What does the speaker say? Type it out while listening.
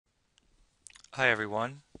Hi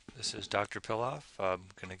everyone, this is Dr. Piloff. I'm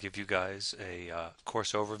going to give you guys a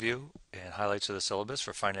course overview and highlights of the syllabus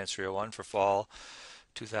for Finance 301 for fall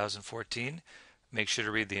 2014. Make sure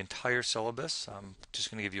to read the entire syllabus. I'm just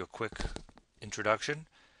going to give you a quick introduction.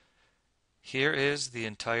 Here is the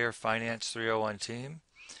entire Finance 301 team.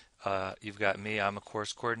 You've got me, I'm a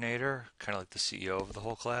course coordinator, kind of like the CEO of the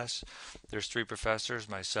whole class. There's three professors,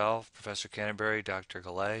 myself, Professor Canterbury, Dr.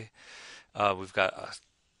 Gallet. We've got a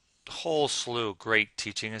whole slew of great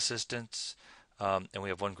teaching assistants, and we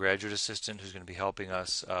have one graduate assistant who's going to be helping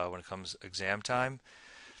us when it comes exam time.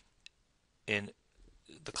 In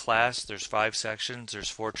the class, there's 5 sections. There's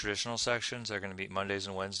 4 traditional sections. They're going to meet Mondays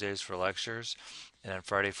and Wednesdays for lectures, and on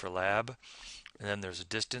Friday for lab. And then there's a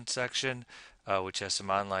distance section, which has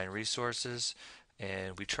some online resources.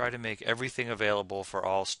 And we try to make everything available for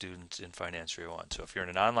all students in Finance 301. So if you're in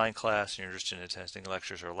an online class and you're interested in attending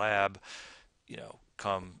lectures or lab,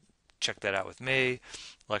 come check that out with me.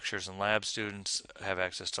 Lectures and lab students have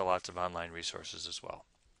access to lots of online resources as well.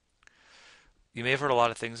 You may have heard a lot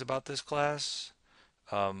of things about this class.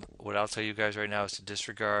 What I'll tell you guys right now is to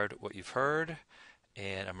disregard what you've heard,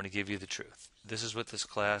 and I'm going to give you the truth. This is what this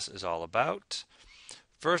class is all about.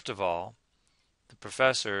 First of all, the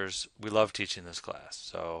professors, we love teaching this class.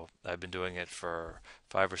 So I've been doing it for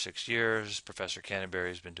 5 or 6 years. Professor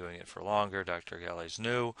Canterbury's been doing it for longer. Dr. Gallet's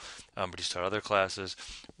new, but he's taught other classes.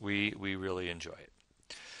 We really enjoy it.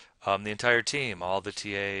 The entire team, all the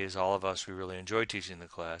TAs, all of us, we really enjoy teaching the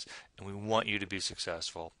class, and we want you to be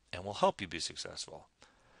successful, and we'll help you be successful.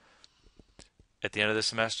 At the end of the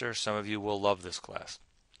semester, some of you will love this class.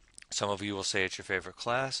 Some of you will say it's your favorite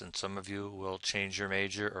class, and some of you will change your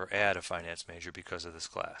major or add a finance major because of this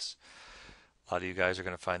class. A lot of you guys are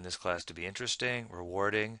going to find this class to be interesting,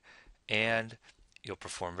 rewarding, and you'll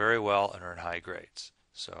perform very well and earn high grades.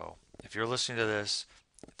 So if you're listening to this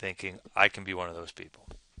thinking, I can be one of those people.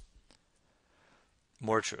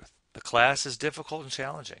 More truth. The class is difficult and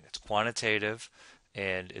challenging. It's quantitative,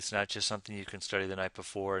 and it's not just something you can study the night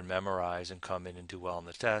before and memorize and come in and do well on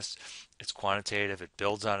the test. It's quantitative. It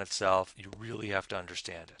builds on itself. You really have to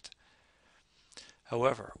understand it.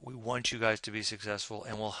 However, we want you guys to be successful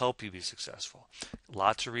and we'll help you be successful.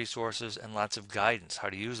 Lots of resources and lots of guidance, how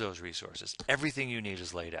to use those resources. Everything you need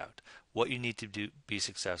is laid out. What you need to do be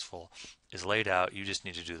successful is laid out. You just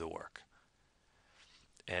need to do the work.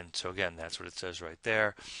 And so again, that's what it says right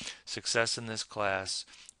there. Success in this class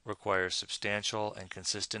requires substantial and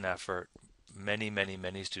consistent effort. Many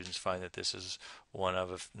students find that this is one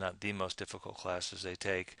of, if not the most difficult classes they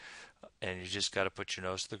take. And you just got to put your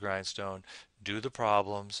nose to the grindstone, do the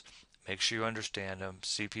problems, make sure you understand them,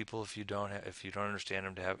 see people if you don't understand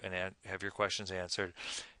them to have your questions answered,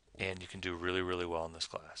 and you can do really well in this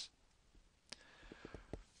class.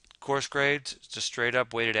 Course grades, just straight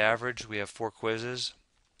up weighted average. We have 4 quizzes.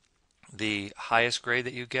 The highest grade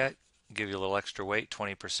that you get, give you a little extra weight,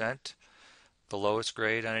 20%. The lowest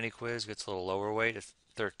grade on any quiz gets a little lower weight at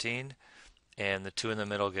 13, and the 2 in the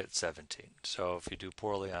middle get 17. So if you do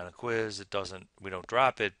poorly on a quiz, we don't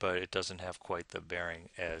drop it, but it doesn't have quite the bearing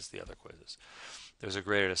as the other quizzes. There's a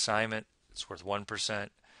graded assignment, it's worth 1%,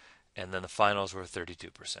 and then the finals worth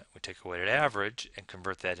 32%. We take a weighted average and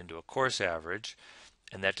convert that into a course average,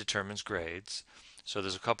 and that determines grades. So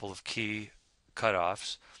there's a couple of key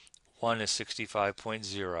cutoffs. One is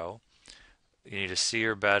 65.0. You need a C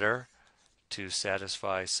or better to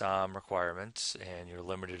satisfy SOM requirements, and you're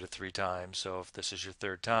limited to 3 times. So if this is your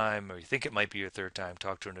 3rd time, or you think it might be your 3rd time,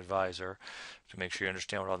 talk to an advisor to make sure you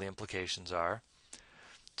understand what all the implications are.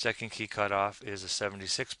 Second key cutoff is a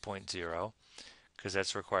 76.0, because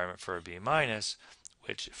that's a requirement for a B minus,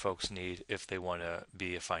 which folks need if they want to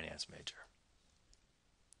be a finance major.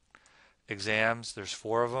 Exams, there's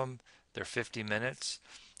 4 of them. They're 50 minutes.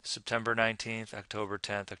 September 19th, October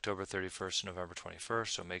 10th, October 31st, and November 21st.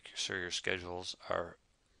 So make sure your schedules are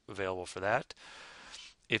available for that.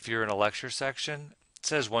 If you're in a lecture section, it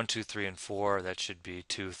says 1, 2, 3, and 4. That should be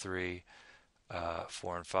 2, 3,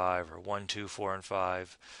 4, and 5, or 1, 2, 4, and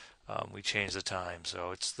 5. We changed the time, so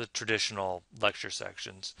it's the traditional lecture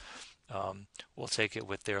sections. We'll take it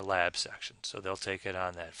with their lab section. So they'll take it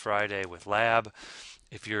on that Friday with lab.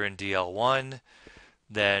 If you're in DL1,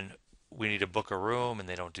 then we need to book a room, and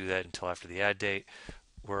they don't do that until after the add date.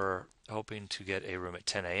 We're hoping to get a room at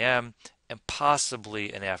 10 a.m. and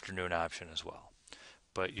possibly an afternoon option as well.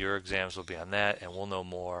 But your exams will be on that, and we'll know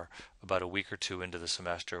more about a week or 2 into the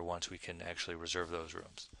semester once we can actually reserve those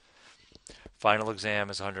rooms. Final exam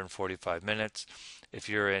is 145 minutes. If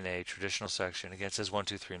you're in a traditional section, again, it says 1,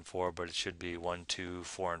 2, 3, and 4, but it should be 1, 2,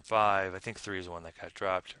 4, and 5. I think 3 is the one that got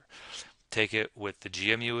dropped. take it with the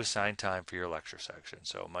GMU assigned time for your lecture section.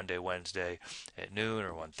 So Monday, Wednesday at noon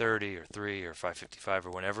or 1:30 or 3 or 5:55 or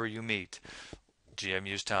whenever you meet,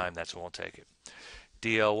 GMU's time, that's when we'll take it.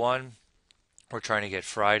 DL1, we're trying to get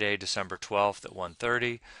Friday, December 12th at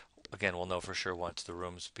 1:30. Again, we'll know for sure once the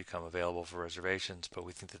rooms become available for reservations, but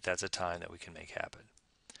we think that that's a time that we can make happen.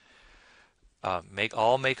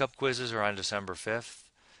 All makeup quizzes are on December 5th,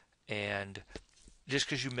 and just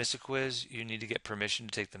because you miss a quiz, you need to get permission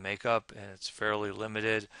to take the makeup, and it's fairly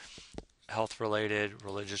limited, health related,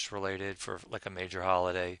 religious related for like a major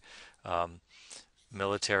holiday, um,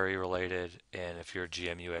 military related, and if you're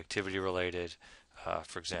GMU activity related,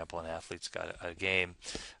 for example, an athlete's got a game,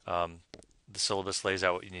 the syllabus lays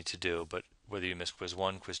out what you need to do, but whether you miss quiz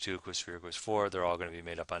 1, quiz 2, quiz 3, or quiz 4, they're all going to be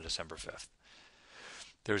made up on December 5th.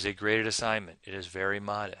 There's a graded assignment. It is very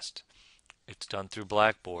modest. It's done through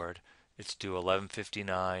Blackboard. It's due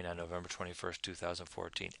 11:59 on November 21st,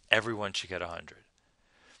 2014. Everyone should get 100.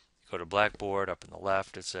 You go to Blackboard, up in the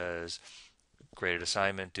left it says graded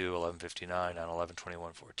assignment due 11:59 on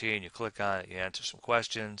 11/21/14. You click on it, you answer some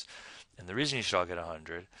questions, and the reason you should all get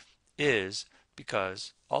 100 is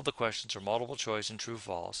because all the questions are multiple choice and true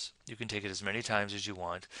false. You can take it as many times as you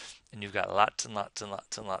want, and you've got lots and lots and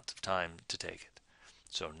lots and lots of time to take it.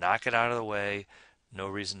 So knock it out of the way. No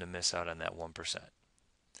reason to miss out on that 1%.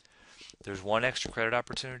 There's one extra credit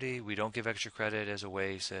opportunity. We don't give extra credit as a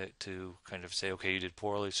way to kind of say, okay, you did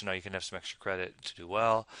poorly, so now you can have some extra credit to do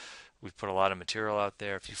well. We've put a lot of material out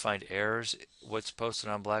there. If you find errors, what's posted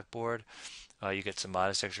on Blackboard, you get some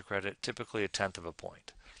modest extra credit, typically 1/10 of a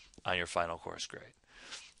point on your final course grade.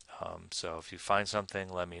 So if you find something,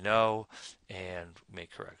 let me know and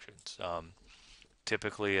make corrections.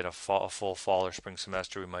 Typically at a full fall or spring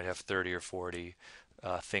semester, we might have 30 or 40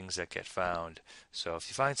 things that get found. So if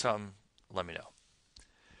you find something, let me know.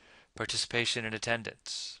 Participation and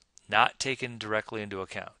attendance, not taken directly into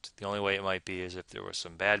account. The only way it might be is if there was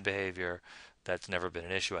some bad behavior. That's never been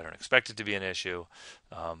an issue. I don't expect it to be an issue,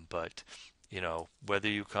 but whether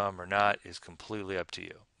you come or not is completely up to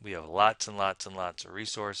you. We have lots and lots and lots of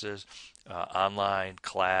resources, online,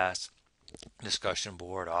 class, discussion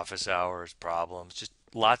board, office hours, problems, just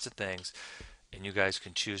lots of things, and you guys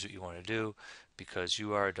can choose what you want to do because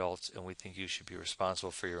you are adults and we think you should be responsible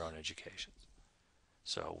for your own education.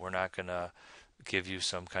 So we're not going to give you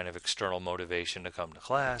some kind of external motivation to come to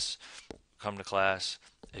class. Come to class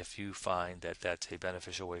if you find that that's a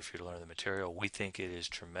beneficial way for you to learn the material. We think it is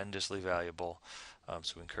tremendously valuable,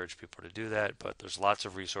 so we encourage people to do that, but there's lots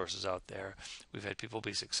of resources out there. We've had people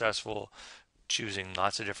be successful choosing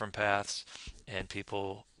lots of different paths and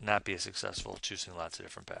people not be as successful choosing lots of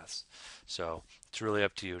different paths. So it's really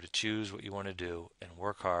up to you to choose what you want to do and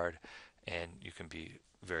work hard, and you can be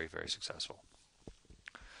very, very successful.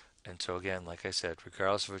 And so again, like I said,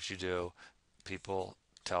 regardless of what you do, people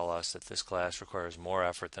tell us that this class requires more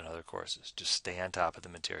effort than other courses. Just stay on top of the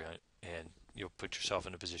material and you'll put yourself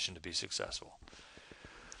in a position to be successful.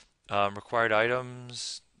 Required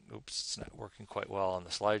items. Oops, it's not working quite well on the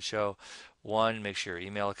slideshow. One, make sure your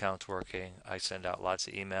email account's working. I send out lots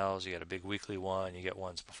of emails. You get a big weekly one. You get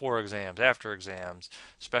ones before exams, after exams,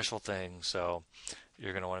 special things. So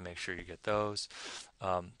you're going to want to make sure you get those.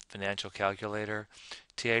 Financial calculator.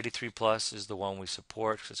 TI-83 Plus is the one we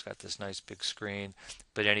support because it's got this nice big screen,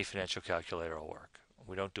 but any financial calculator will work.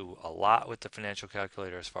 We don't do a lot with the financial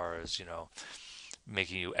calculator as far as,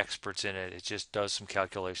 making you experts in it. It just does some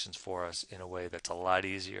calculations for us in a way that's a lot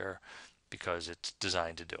easier because it's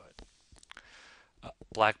designed to do it.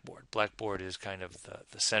 Blackboard. Blackboard is kind of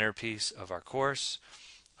the centerpiece of our course.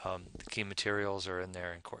 The key materials are in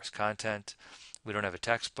there in course content. We don't have a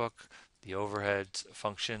textbook. The overheads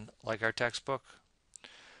function like our textbook.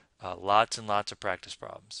 Lots and lots of practice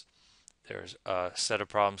problems. There's a set of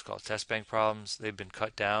problems called test bank problems. They've been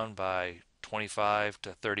cut down by 25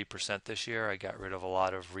 to 30% this year. I got rid of a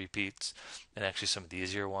lot of repeats and actually some of the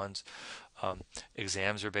easier ones.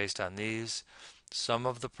 Exams are based on these. Some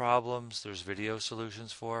of the problems there's video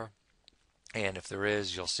solutions for, and if there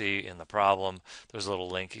is, you'll see in the problem there's a little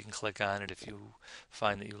link. You can click on it if you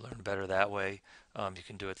find that you learn better that way. You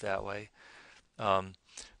can do it that way.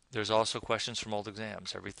 There's also questions from old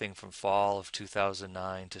exams, everything from fall of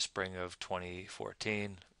 2009 to spring of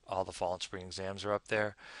 2014. All the fall and spring exams are up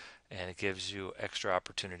there, and it gives you extra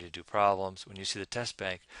opportunity to do problems. When you see the test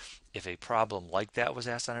bank, if a problem like that was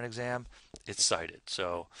asked on an exam, it's cited.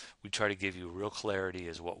 So we try to give you real clarity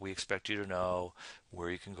as what we expect you to know, where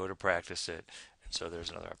you can go to practice it, and so there's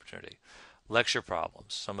another opportunity. Lecture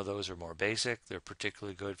problems. Some of those are more basic. They're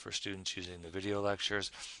particularly good for students using the video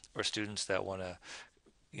lectures or students that want to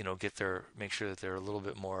make sure that they're a little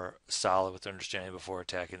bit more solid with their understanding before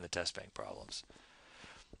attacking the test bank problems.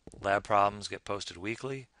 Lab problems get posted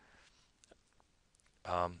weekly.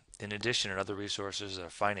 In addition, in other resources are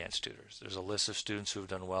finance tutors. There's a list of students who have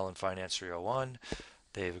done well in Finance 301.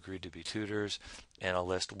 They've agreed to be tutors, and a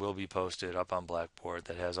list will be posted up on Blackboard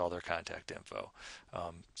that has all their contact info.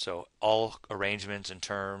 So all arrangements and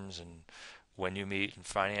terms and when you meet and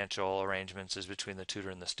financial arrangements is between the tutor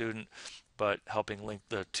and the student, but helping link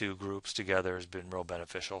the two groups together has been real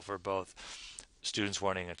beneficial for both students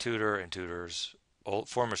wanting a tutor and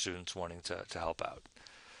former students wanting to help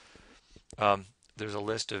out. There's a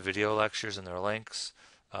list of video lectures and their links.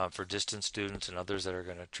 For distance students and others that are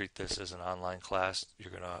going to treat this as an online class,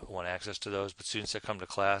 you're going to want access to those. But students that come to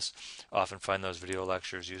class often find those video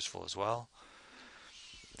lectures useful as well.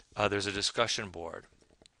 There's a discussion board.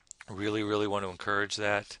 Really, really want to encourage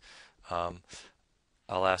that.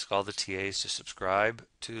 I'll ask all the TAs to subscribe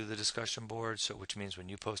to the discussion board, which means when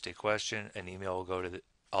you post a question, an email will go to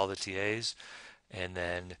all the TAs, and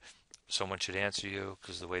then someone should answer you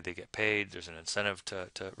because the way they get paid, there's an incentive to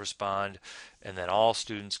respond, and then all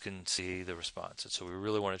students can see the response. And so we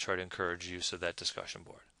really want to try to encourage use of that discussion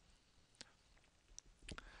board.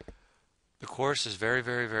 The course is very,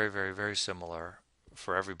 very, very, very, very similar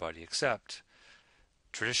for everybody except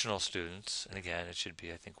traditional students, and again, it should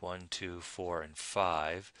be, I think, 1, 2, 4, and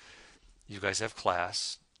 5. You guys have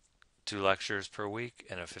class, 2 lectures per week,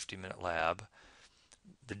 and a 50-minute lab.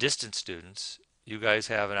 The distance students, you guys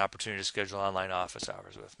have an opportunity to schedule online office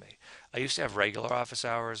hours with me. I used to have regular office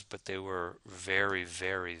hours, but they were very,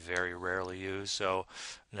 very, very rarely used. So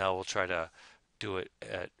now we'll try to do it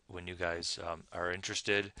when you guys are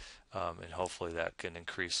interested, and hopefully that can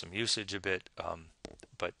increase some usage a bit,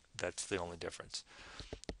 but that's the only difference.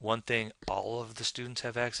 One thing all of the students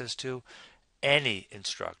have access to, any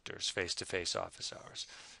instructor's face-to-face office hours.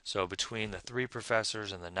 So between the 3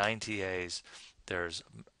 professors and the 9 TAs, there's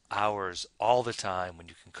hours all the time when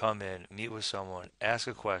you can come in, meet with someone, ask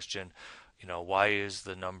a question. Why is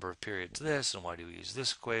the number of periods this, and why do we use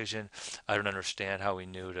this equation? I don't understand how we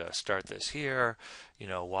knew to start this here.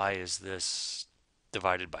 Why is this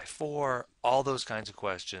divided by 4? All those kinds of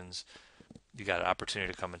questions. You got an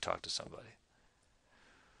opportunity to come and talk to somebody.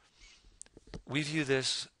 We view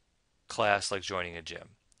this class like joining a gym.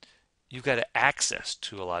 You've got access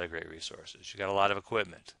to a lot of great resources. You've got a lot of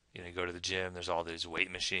equipment. You go to the gym, there's all these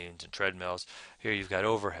weight machines and treadmills. Here you've got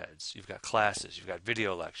overheads, you've got classes, you've got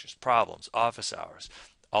video lectures, problems, office hours,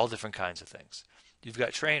 all different kinds of things. You've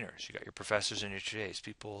got trainers, you've got your professors and your TAs,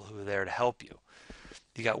 people who are there to help you.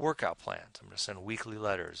 You got workout plans. I'm going to send weekly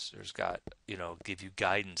letters. There's got, give you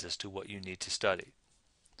guidance as to what you need to study.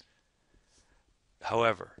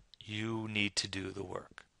 However, you need to do the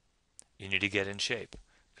work. You need to get in shape.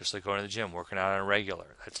 Just like going to the gym, working out on a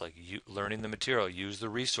regular. That's like learning the material, use the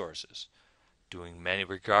resources. Doing many,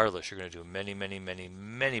 regardless, you're going to do many, many, many,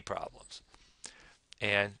 many problems.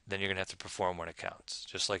 And then you're going to have to perform when it counts.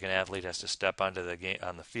 Just like an athlete has to step onto the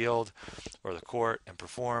field or the court and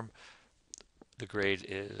perform, the grade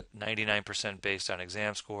is 99% based on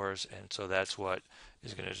exam scores, and so that's what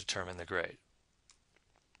is going to determine the grade.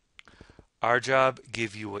 Our job,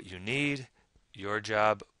 give you what you need. Your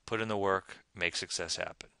job, put in the work, make success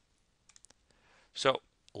happen. So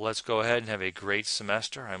let's go ahead and have a great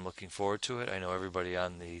semester. I'm looking forward to it. I know everybody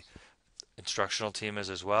on the instructional team is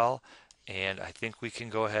as well, and I think we can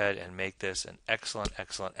go ahead and make this an excellent,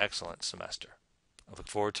 excellent, excellent semester. I look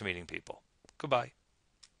forward to meeting people. Goodbye.